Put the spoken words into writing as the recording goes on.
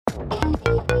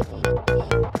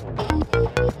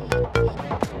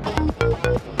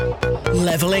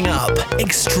Leveling up.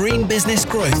 Extreme business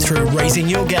growth through raising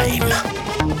your game.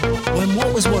 When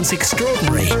what was once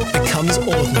extraordinary becomes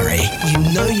ordinary, you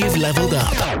know you've leveled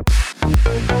up.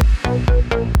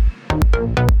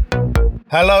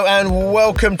 Hello and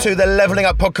welcome to the Leveling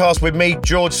Up Podcast with me,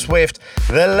 George Swift.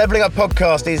 The Leveling Up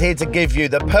Podcast is here to give you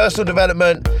the personal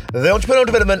development, the entrepreneurial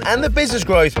development and the business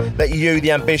growth that you,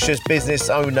 the ambitious business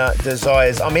owner,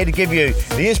 desires. I'm here to give you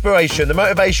the inspiration, the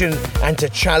motivation and to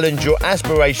challenge your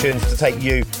aspirations to take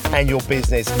you and your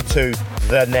business to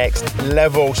the next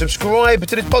level. Subscribe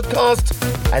to this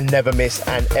podcast and never miss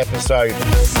an episode.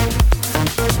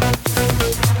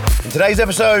 In today's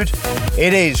episode,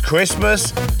 it is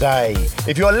Christmas Day.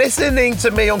 If you're listening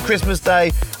to me on Christmas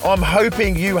Day, I'm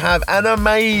hoping you have an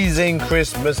amazing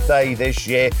Christmas Day this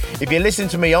year. If you're listening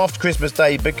to me after Christmas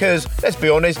Day, because let's be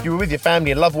honest, you were with your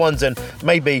family and loved ones and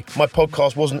maybe my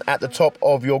podcast wasn't at the top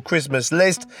of your Christmas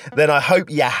list, then I hope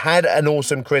you had an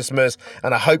awesome Christmas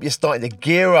and I hope you're starting to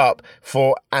gear up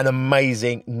for an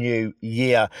amazing new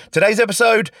year. Today's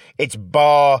episode, it's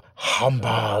Bar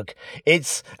Humbug.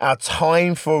 It's our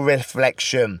time for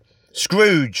reflection.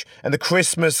 Scrooge and the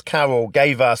Christmas Carol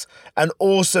gave us an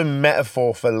awesome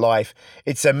metaphor for life.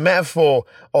 It's a metaphor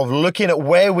of looking at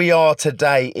where we are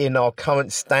today in our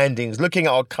current standings, looking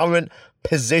at our current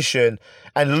position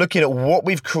and looking at what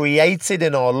we've created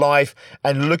in our life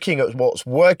and looking at what's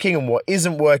working and what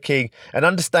isn't working and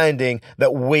understanding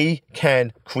that we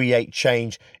can create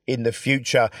change in the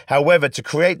future. However, to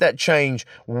create that change,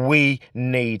 we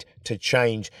need to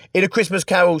change. In A Christmas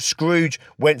Carol, Scrooge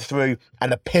went through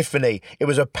an epiphany. It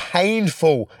was a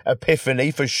painful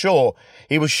epiphany for sure.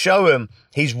 He was shown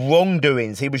his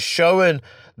wrongdoings. He was shown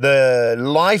the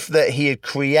life that he had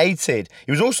created.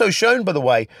 He was also shown, by the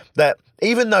way, that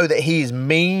even though that he is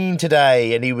mean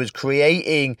today and he was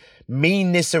creating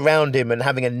meanness around him and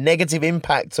having a negative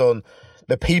impact on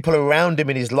the people around him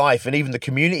in his life and even the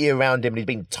community around him, and he's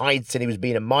been tight and he was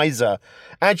being a miser,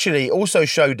 actually also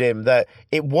showed him that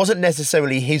it wasn't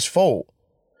necessarily his fault.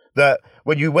 That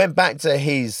when you went back to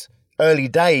his early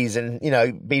days and,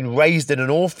 being raised in an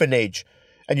orphanage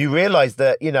and you realized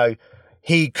that,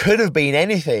 he could have been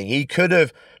anything. He could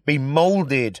have been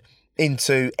molded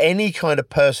into any kind of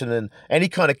person and any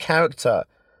kind of character.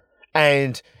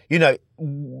 And,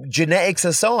 genetics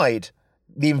aside,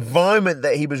 the environment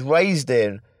that he was raised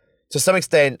in, to some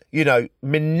extent,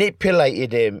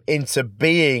 manipulated him into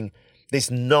being this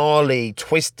gnarly,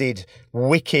 twisted,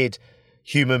 wicked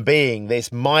human being,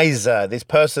 this miser, this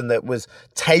person that was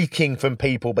taking from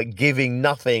people but giving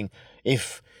nothing,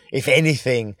 if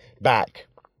anything, back.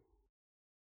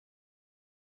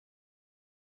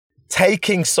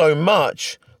 Taking so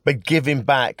much but giving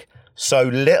back so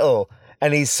little.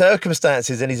 And his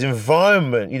circumstances and his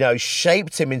environment,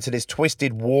 shaped him into this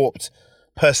twisted, warped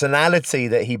personality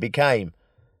that he became.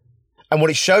 And what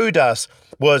it showed us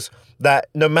was that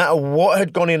no matter what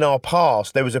had gone in our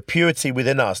past, there was a purity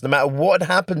within us. No matter what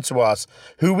had happened to us,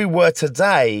 who we were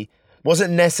today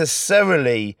wasn't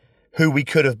necessarily who we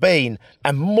could have been.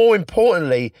 And more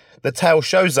importantly, the tale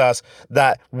shows us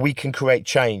that we can create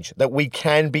change, that we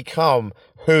can become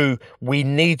who we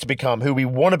need to become, who we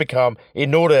want to become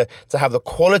in order to have the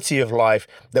quality of life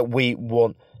that we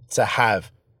want to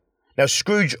have. Now,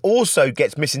 Scrooge also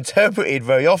gets misinterpreted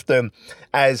very often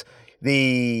as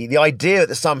the idea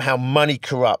that somehow money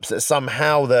corrupts, that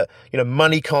somehow that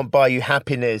money can't buy you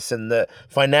happiness and that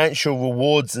financial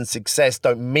rewards and success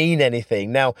don't mean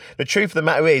anything. Now, the truth of the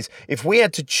matter is, if we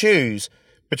had to choose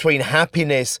between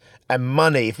happiness and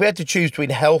money, if we had to choose between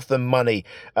health and money,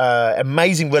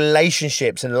 amazing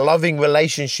relationships and loving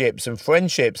relationships and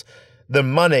friendships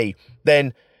than money,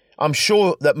 then I'm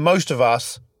sure that most of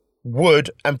us would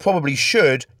and probably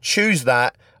should choose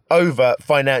that over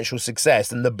financial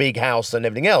success and the big house and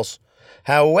everything else.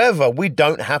 However, we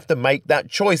don't have to make that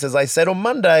choice. As I said on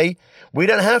Monday, we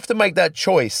don't have to make that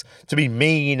choice to be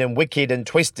mean and wicked and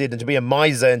twisted and to be a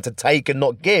miser and to take and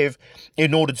not give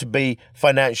in order to be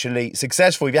financially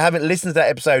successful. If you haven't listened to that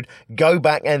episode, go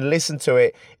back and listen to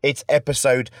it. It's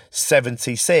episode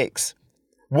 76.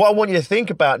 What I want you to think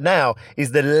about now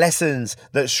is the lessons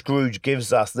that Scrooge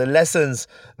gives us, the lessons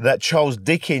that Charles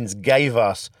Dickens gave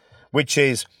us, which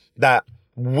is that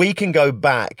we can go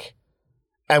back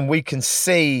and we can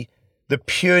see the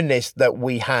pureness that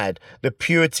we had, the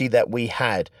purity that we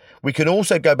had. We can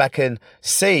also go back and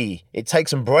see, it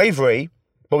takes some bravery,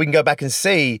 but we can go back and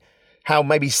see how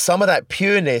maybe some of that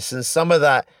pureness and some of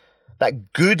that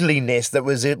goodliness that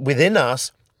was within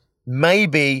us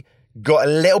maybe got a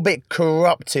little bit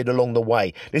corrupted along the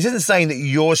way. This isn't saying that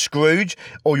you're Scrooge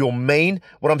or you're mean.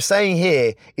 What I'm saying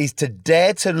here is to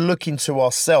dare to look into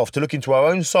ourselves, to look into our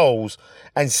own souls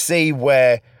and see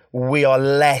where we are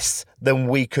less than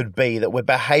we could be, that we're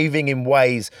behaving in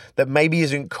ways that maybe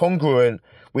isn't congruent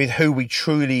with who we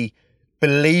truly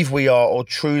believe we are or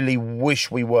truly wish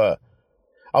we were.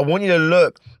 I want you to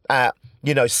look at,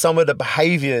 some of the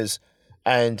behaviors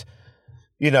and,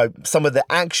 some of the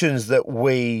actions that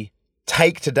we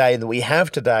take today and that we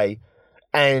have today.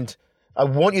 And I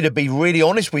want you to be really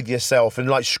honest with yourself and,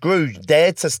 like Scrooge,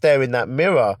 dare to stare in that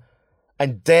mirror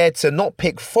and dare to not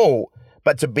pick fault,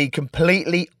 but to be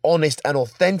completely honest and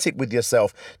authentic with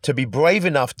yourself, to be brave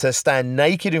enough to stand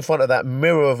naked in front of that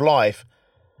mirror of life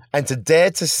and to dare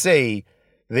to see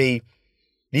the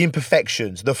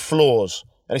imperfections, the flaws.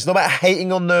 And it's not about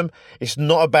hating on them. It's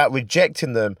not about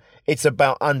rejecting them. It's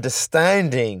about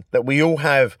understanding that we all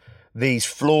have these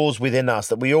flaws within us,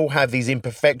 that we all have these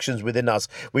imperfections within us.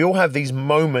 We all have these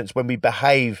moments when we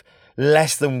behave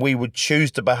less than we would choose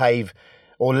to behave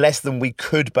or less than we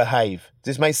could behave.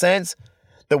 Does this make sense?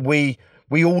 That we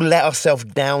all let ourselves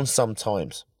down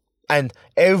sometimes. And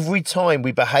every time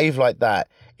we behave like that,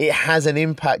 it has an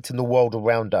impact in the world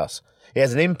around us. It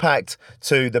has an impact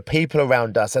to the people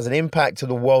around us, has an impact to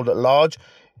the world at large.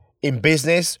 In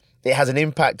business, it has an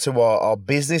impact to our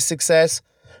business success,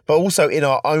 but also in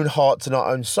our own hearts and our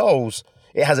own souls,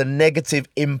 it has a negative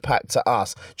impact to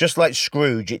us. Just like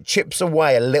Scrooge, it chips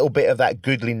away a little bit of that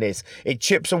goodliness. It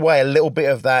chips away a little bit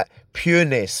of that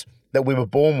pureness that we were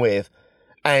born with.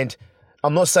 And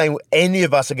I'm not saying any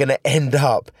of us are going to end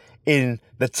up in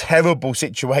the terrible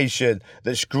situation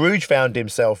that Scrooge found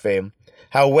himself in.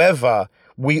 However,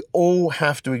 we all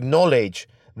have to acknowledge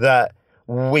that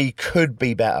we could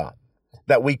be better,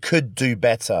 that we could do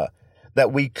better,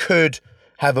 that we could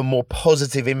have a more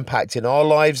positive impact in our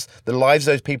lives, the lives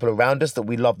of those people around us that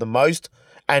we love the most,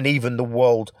 and even the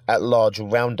world at large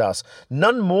around us.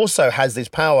 None more so has this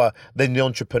power than the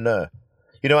entrepreneur.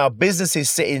 Our businesses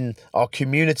sit in our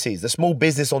communities. The small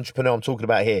business entrepreneur I'm talking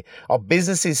about here, our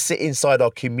businesses sit inside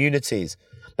our communities.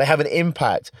 They have an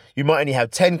impact. You might only have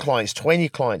 10 clients, 20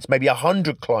 clients, maybe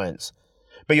 100 clients,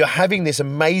 but you're having this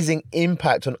amazing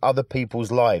impact on other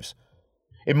people's lives.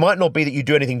 It might not be that you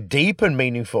do anything deep and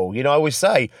meaningful. I always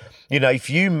say, if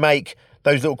you make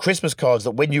those little Christmas cards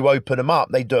that when you open them up,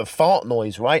 they do a fart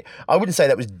noise, right? I wouldn't say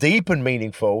that was deep and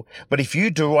meaningful, but if you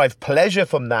derive pleasure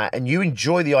from that and you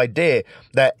enjoy the idea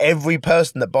that every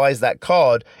person that buys that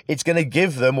card, it's going to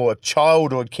give them, or a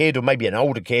child or a kid or maybe an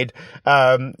older kid,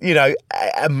 a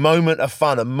moment of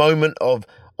fun, a moment of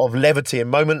levity, a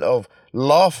moment of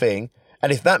laughing.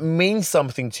 And if that means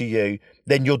something to you,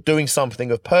 then you're doing something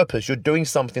of purpose. You're doing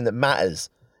something that matters.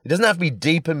 It doesn't have to be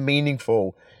deep and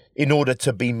meaningful in order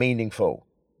to be meaningful.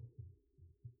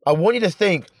 I want you to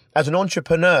think as an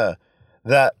entrepreneur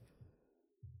that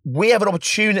we have an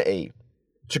opportunity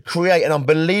to create an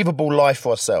unbelievable life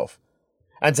for ourselves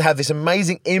and to have this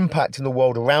amazing impact in the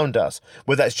world around us,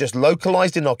 whether that's just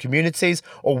localized in our communities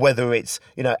or whether it's,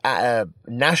 at a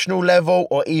national level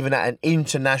or even at an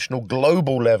international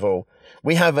global level.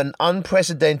 We have an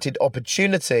unprecedented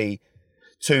opportunity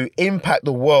to impact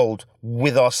the world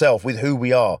with ourselves, with who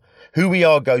we are. Who we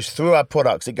are goes through our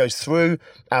products, it goes through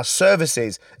our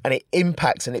services, and it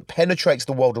impacts and it penetrates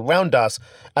the world around us.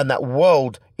 And that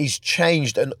world is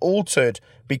changed and altered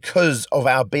because of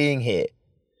our being here.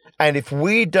 And if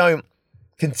we don't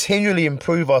continually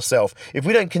improve ourselves, if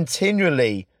we don't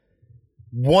continually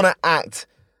want to act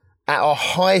at our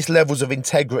highest levels of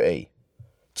integrity,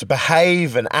 to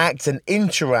behave and act and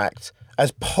interact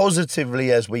as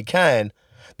positively as we can,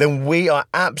 then we are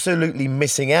absolutely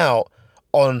missing out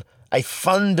on a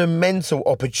fundamental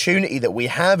opportunity that we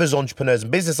have as entrepreneurs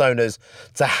and business owners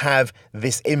to have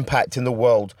this impact in the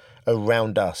world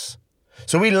around us.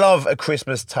 So we love A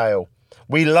Christmas Tale.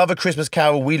 We love A Christmas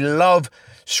Carol. We love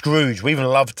Scrooge. We even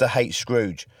love to hate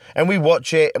Scrooge. And we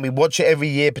watch it, and we watch it every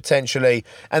year potentially,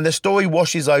 and the story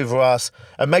washes over us,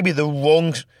 and maybe the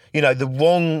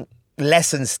wrong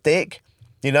lessons stick.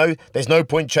 There's no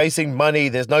point chasing money.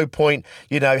 There's no point,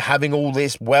 having all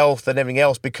this wealth and everything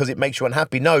else because it makes you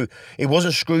unhappy. No, it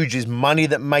wasn't Scrooge's money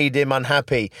that made him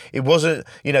unhappy. It wasn't,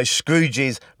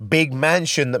 Scrooge's big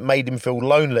mansion that made him feel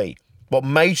lonely. What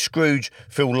made Scrooge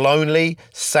feel lonely,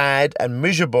 sad, and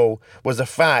miserable was the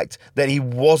fact that he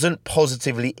wasn't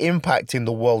positively impacting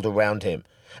the world around him.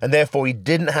 And therefore, he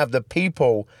didn't have the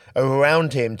people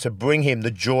around him to bring him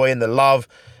the joy and the love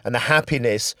and the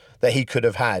happiness that he could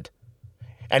have had.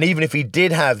 And even if he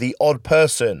did have the odd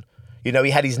person, he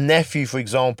had his nephew, for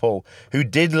example, who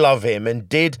did love him and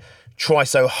did try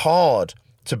so hard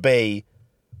to be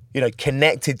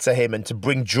connected to him and to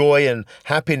bring joy and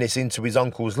happiness into his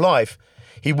uncle's life,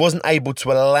 he wasn't able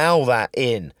to allow that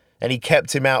in, and he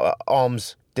kept him out at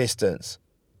arm's distance.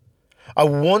 I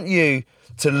want you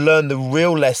to learn the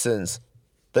real lessons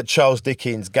that Charles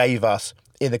Dickens gave us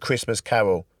in The Christmas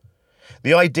Carol.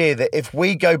 The idea that if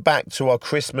we go back to our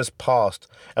Christmas past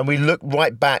and we look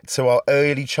right back to our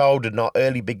early childhood and our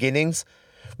early beginnings,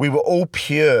 we were all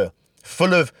pure,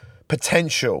 full of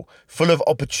potential, full of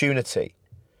opportunity.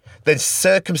 Then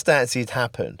circumstances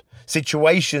happened,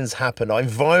 situations happened, our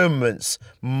environments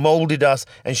molded us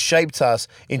and shaped us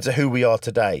into who we are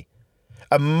today.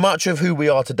 And much of who we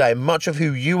are today, much of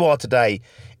who you are today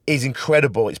is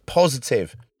incredible, it's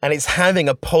positive, and it's having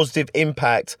a positive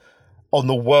impact on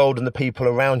the world and the people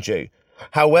around you.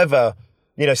 However,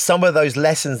 some of those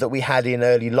lessons that we had in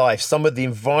early life, some of the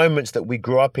environments that we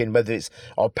grew up in, whether it's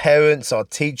our parents, our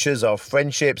teachers, our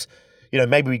friendships,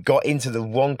 maybe we got into the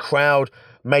wrong crowd,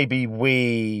 maybe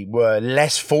we were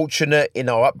less fortunate in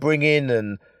our upbringing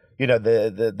and,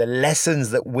 the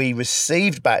lessons that we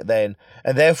received back then.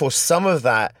 And therefore, some of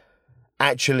that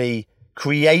actually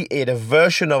created a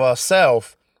version of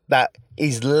ourselves that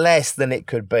is less than it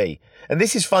could be. And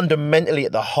this is fundamentally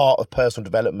at the heart of personal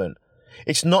development.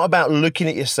 It's not about looking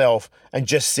at yourself and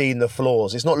just seeing the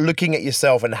flaws. It's not looking at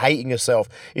yourself and hating yourself.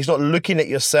 It's not looking at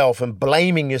yourself and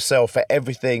blaming yourself for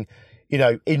everything,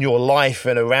 in your life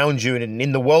and around you and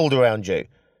in the world around you.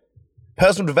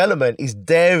 Personal development is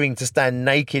daring to stand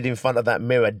naked in front of that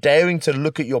mirror, daring to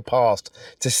look at your past,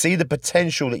 to see the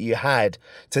potential that you had,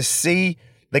 to see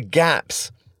the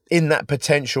gaps in that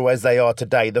potential as they are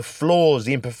today, the flaws,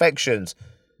 the imperfections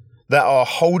that are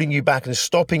holding you back and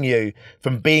stopping you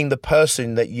from being the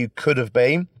person that you could have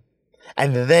been.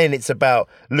 And then it's about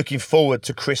looking forward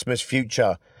to Christmas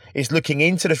future. It's looking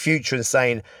into the future and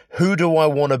saying, who do I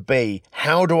want to be?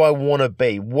 How do I want to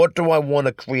be? What do I want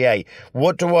to create?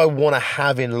 What do I want to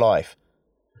have in life?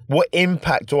 What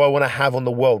impact do I want to have on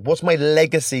the world? What's my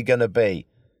legacy going to be?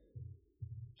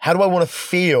 How do I want to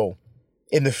feel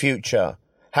in the future?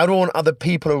 How do I want other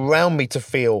people around me to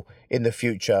feel in the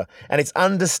future? And it's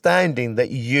understanding that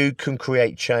you can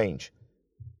create change.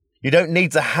 You don't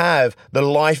need to have the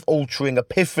life-altering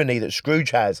epiphany that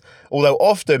Scrooge has, although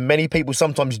often many people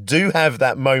sometimes do have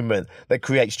that moment that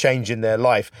creates change in their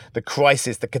life, the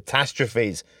crisis, the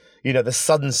catastrophes, the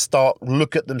sudden start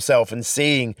look at themselves and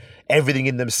seeing everything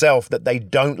in themselves that they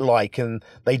don't like and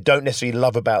they don't necessarily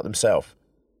love about themselves.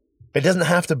 It doesn't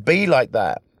have to be like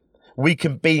that. We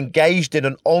can be engaged in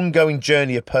an ongoing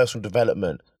journey of personal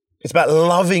development. It's about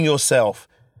loving yourself.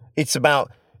 It's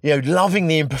about loving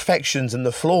the imperfections and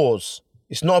the flaws.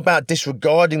 It's not about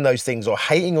disregarding those things or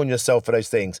hating on yourself for those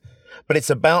things, but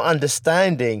it's about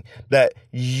understanding that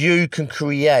you can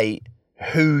create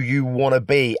who you want to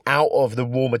be out of the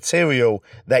raw material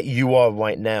that you are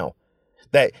right now.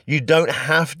 That you don't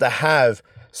have to have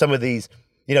some of these,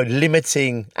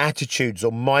 limiting attitudes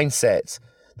or mindsets,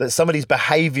 that some of these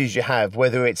behaviors you have,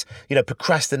 whether it's,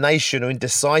 procrastination or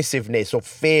indecisiveness or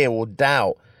fear or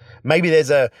doubt. Maybe there's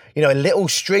a little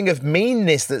string of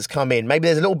meanness that's come in. Maybe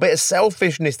there's a little bit of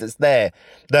selfishness that's there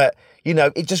that,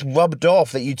 it just rubbed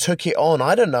off, that you took it on.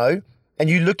 I don't know. And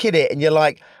you look at it and you're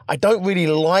like, I don't really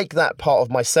like that part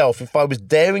of myself. If I was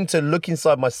daring to look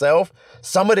inside myself,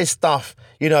 some of this stuff,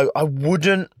 I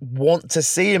wouldn't want to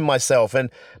see in myself. And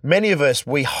many of us,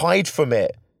 we hide from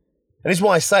it. And this is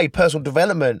why I say personal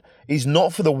development is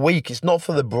not for the weak. It's not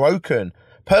for the broken.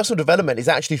 Personal development is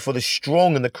actually for the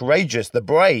strong and the courageous, the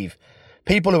brave,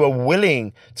 people who are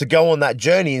willing to go on that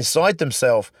journey inside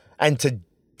themselves and to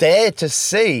dare to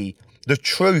see the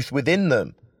truth within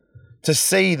them, to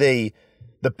see the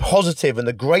positive and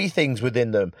the great things within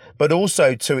them, but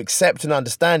also to accept and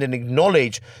understand and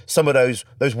acknowledge some of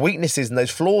those weaknesses and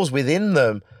those flaws within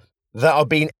them that are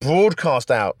being broadcast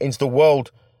out into the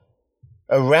world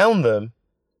around them,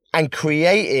 and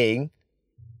creating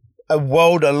a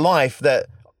world, a life that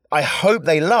I hope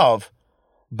they love,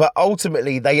 but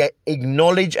ultimately they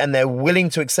acknowledge and they're willing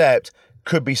to accept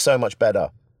could be so much better.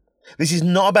 This is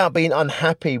not about being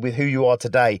unhappy with who you are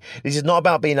today. This is not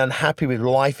about being unhappy with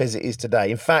life as it is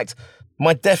today. In fact,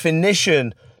 my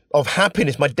definition of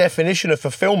happiness, my definition of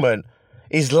fulfillment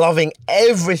is loving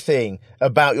everything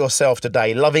about yourself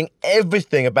today, loving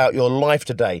everything about your life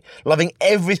today, loving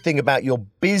everything about your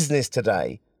business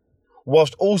today,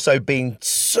 whilst also being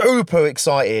super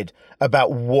excited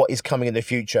about what is coming in the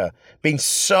future, being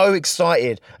so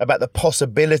excited about the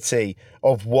possibility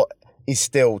of what is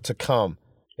still to come.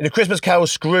 In The Christmas Carol,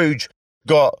 Scrooge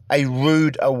got a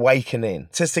rude awakening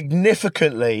to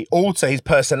significantly alter his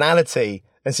personality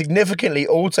and significantly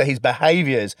alter his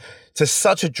behaviours to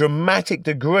such a dramatic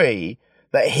degree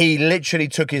that he literally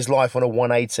took his life on a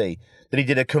 180, that he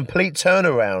did a complete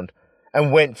turnaround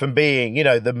and went from being,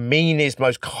 the meanest,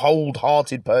 most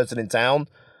cold-hearted person in town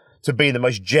to being the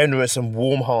most generous and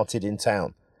warm-hearted in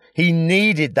town. He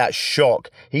needed that shock.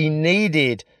 He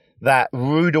needed that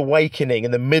rude awakening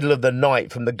in the middle of the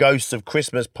night from the ghosts of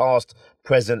Christmas past,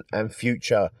 present, and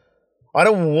future. I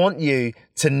don't want you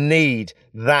to need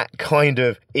that kind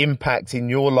of impact in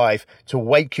your life to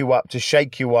wake you up, to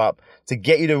shake you up, to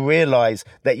get you to realize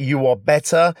that you are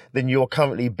better than you're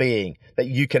currently being, that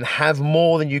you can have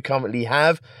more than you currently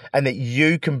have, and that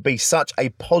you can be such a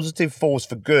positive force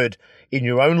for good in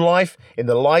your own life, in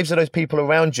the lives of those people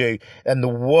around you, and the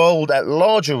world at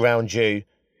large around you,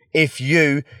 if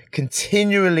you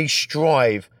continually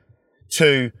strive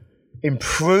to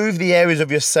improve the areas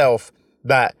of yourself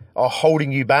that are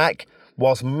holding you back,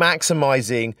 whilst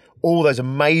maximizing all those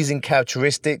amazing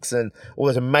characteristics and all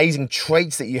those amazing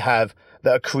traits that you have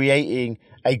that are creating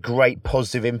a great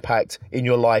positive impact in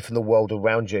your life and the world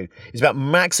around you. It's about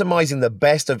maximizing the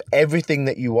best of everything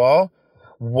that you are,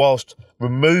 whilst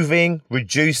removing,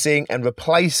 reducing, and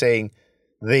replacing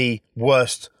the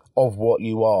worst of what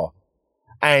you are.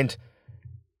 And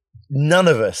none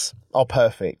of us are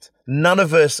perfect. None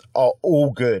of us are all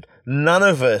good. None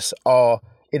of us are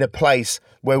in a place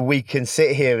where we can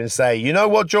sit here and say, you know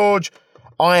what, George?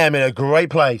 I am in a great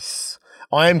place.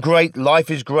 I am great.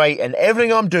 Life is great. And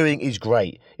everything I'm doing is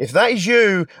great. If that is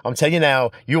you, I'm telling you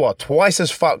now, you are twice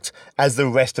as fucked as the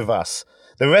rest of us.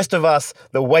 The rest of us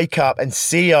that wake up and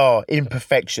see our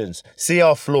imperfections, see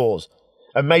our flaws.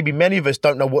 And maybe many of us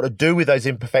don't know what to do with those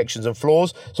imperfections and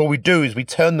flaws. So what we do is we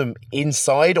turn them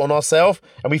inside on ourselves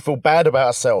and we feel bad about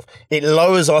ourselves. It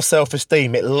lowers our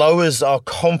self-esteem. It lowers our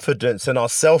confidence and our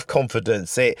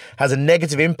self-confidence. It has a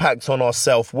negative impact on our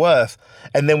self-worth.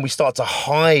 And then we start to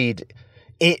hide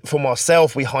it from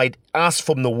ourselves. We hide us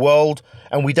from the world,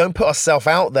 and we don't put ourselves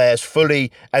out there as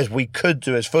fully as we could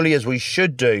do, as fully as we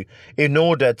should do, in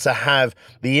order to have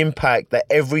the impact that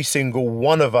every single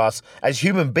one of us as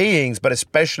human beings, but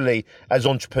especially as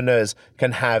entrepreneurs,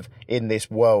 can have in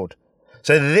this world.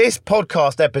 So this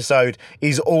podcast episode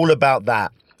is all about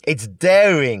that. It's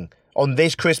daring on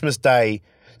this Christmas day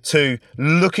to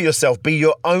look at yourself, be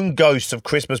your own ghost of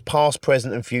Christmas past,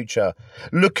 present, and future.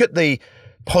 Look at the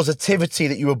positivity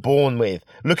that you were born with.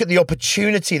 Look at the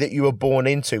opportunity that you were born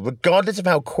into, regardless of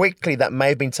how quickly that may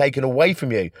have been taken away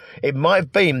from you. It might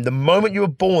have been the moment you were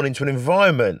born into an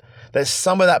environment that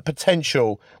some of that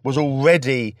potential was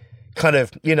already kind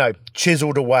of,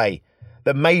 chiseled away.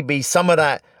 That maybe some of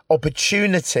that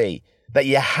opportunity that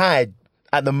you had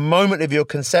at the moment of your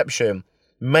conception,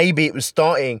 maybe it was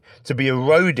starting to be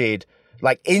eroded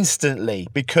like instantly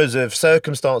because of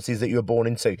circumstances that you were born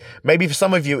into. Maybe for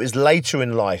some of you, it's later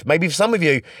in life. Maybe for some of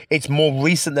you, it's more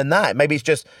recent than that. Maybe it's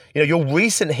just, your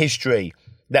recent history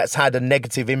that's had a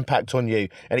negative impact on you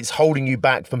and it's holding you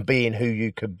back from being who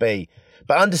you could be.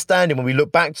 But understanding when we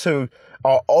look back to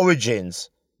our origins,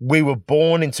 we were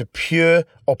born into pure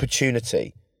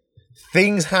opportunity.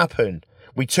 Things happened.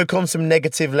 We took on some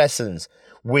negative lessons.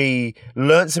 We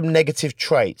learned some negative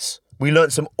traits. We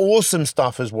learned some awesome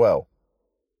stuff as well.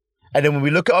 And then when we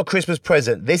look at our Christmas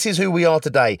present, this is who we are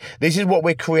today. This is what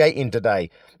we're creating today.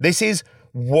 This is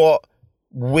what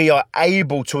we are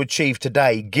able to achieve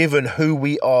today, given who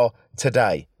we are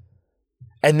today.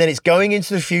 And then it's going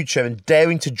into the future and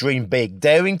daring to dream big,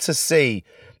 daring to see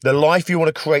the life you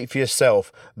want to create for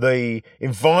yourself, the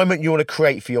environment you want to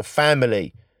create for your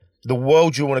family, the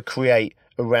world you want to create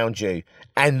around you,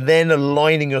 and then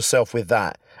aligning yourself with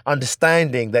that.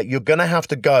 Understanding that you're going to have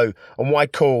to go on what I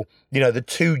call, the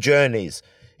two journeys.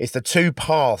 It's the two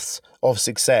paths of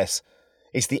success.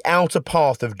 It's the outer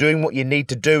path of doing what you need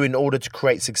to do in order to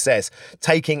create success,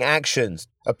 taking actions,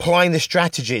 applying the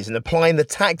strategies and applying the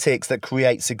tactics that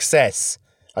create success.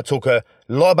 I talk a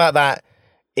lot about that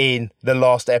in the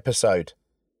last episode.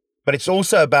 But it's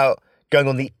also about going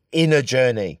on the inner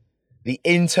journey, the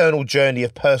internal journey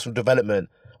of personal development,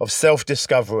 of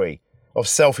self-discovery, of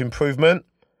self-improvement.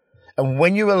 And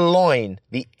when you align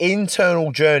the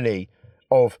internal journey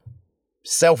of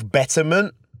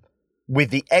self-betterment with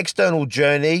the external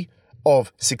journey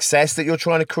of success that you're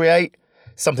trying to create,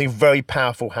 something very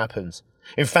powerful happens.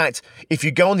 In fact, if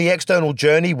you go on the external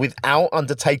journey without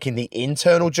undertaking the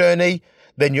internal journey,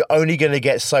 then you're only going to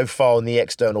get so far on the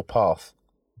external path.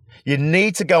 You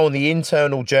need to go on the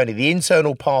internal journey, the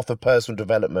internal path of personal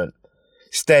development.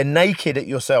 Stare naked at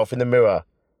yourself in the mirror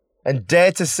and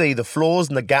dare to see the flaws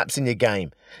and the gaps in your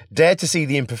game. Dare to see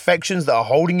the imperfections that are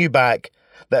holding you back,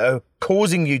 that are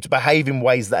causing you to behave in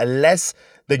ways that are less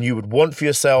than you would want for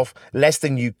yourself, less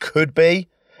than you could be,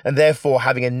 and therefore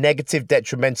having a negative,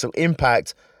 detrimental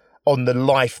impact on the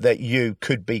life that you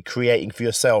could be creating for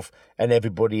yourself and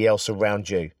everybody else around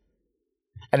you.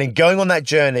 And then going on that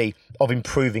journey of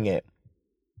improving it,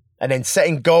 and then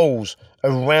setting goals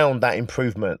around that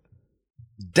improvement.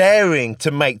 Daring to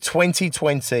make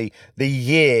 2020 the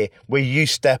year where you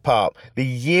step up, the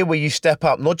year where you step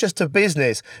up, not just to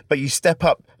business, but you step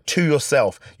up to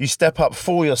yourself. You step up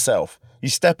for yourself. You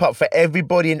step up for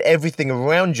everybody and everything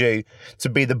around you to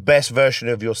be the best version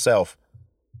of yourself.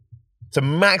 To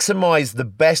maximize the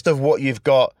best of what you've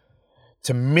got,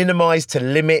 to minimize, to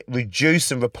limit,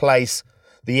 reduce and replace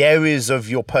the areas of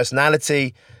your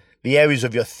personality, the areas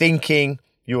of your thinking,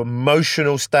 your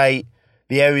emotional state,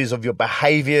 the areas of your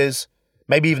behaviors,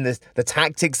 maybe even the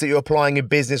tactics that you're applying in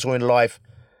business or in life,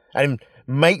 and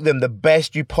make them the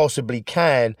best you possibly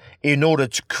can in order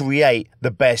to create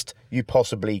the best you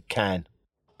possibly can.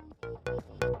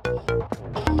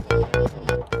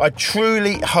 I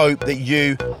truly hope that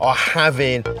you are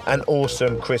having an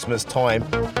awesome Christmas time.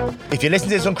 If you're listening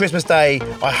to this on Christmas Day,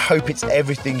 I hope it's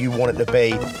everything you want it to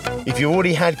be. If you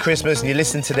already had Christmas and you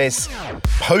listen to this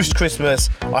post-Christmas,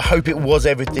 I hope it was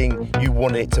everything you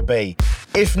wanted it to be.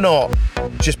 If not,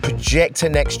 just project to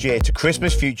next year, to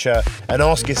Christmas future, and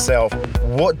ask yourself,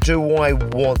 what do I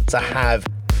want to have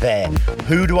there?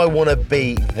 Who do I want to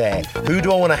be there? Who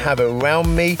do I want to have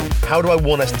around me? How do I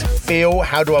want us to feel?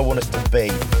 How do I want us to be?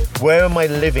 Where am I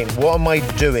living? What am I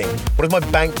doing? What does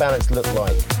my bank balance look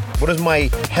like? What does my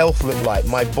health look like?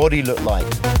 My body look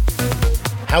like?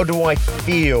 How do I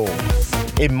feel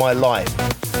in my life?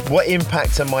 What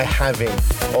impact am I having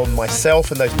on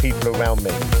myself and those people around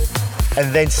me?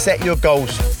 And then set your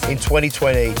goals in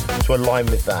 2020 to align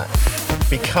with that.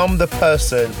 Become the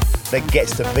person that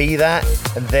gets to be that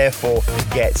and therefore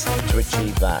gets to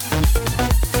achieve that.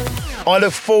 I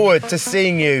look forward to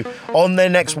seeing you on the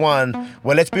next one.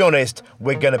 Well, let's be honest,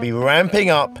 we're going to be ramping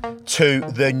up to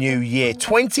the new year.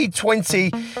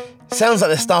 2020 sounds like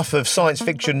the stuff of science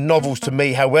fiction novels to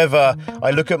me. However,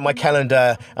 I look at my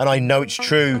calendar and I know it's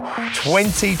true.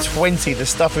 2020, the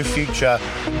stuff of future.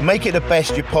 Make it the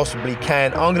best you possibly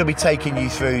can. I'm going to be taking you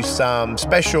through some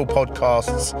special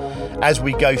podcasts as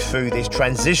we go through this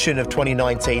transition of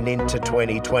 2019 into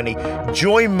 2020.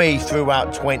 Join me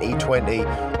throughout 2020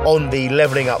 on the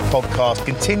Leveling Up podcast.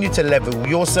 Continue to level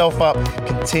yourself up.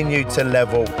 Continue to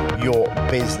level your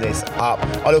business up.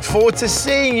 I look forward to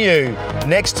seeing you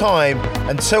next time.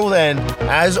 Until then,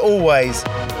 as always,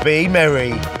 be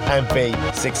merry and be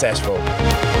successful.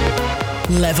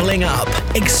 Leveling Up.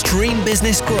 Extreme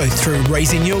business growth through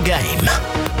raising your game.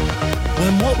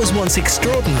 When what was once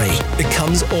extraordinary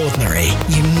becomes ordinary,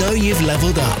 you know you've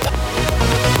leveled up.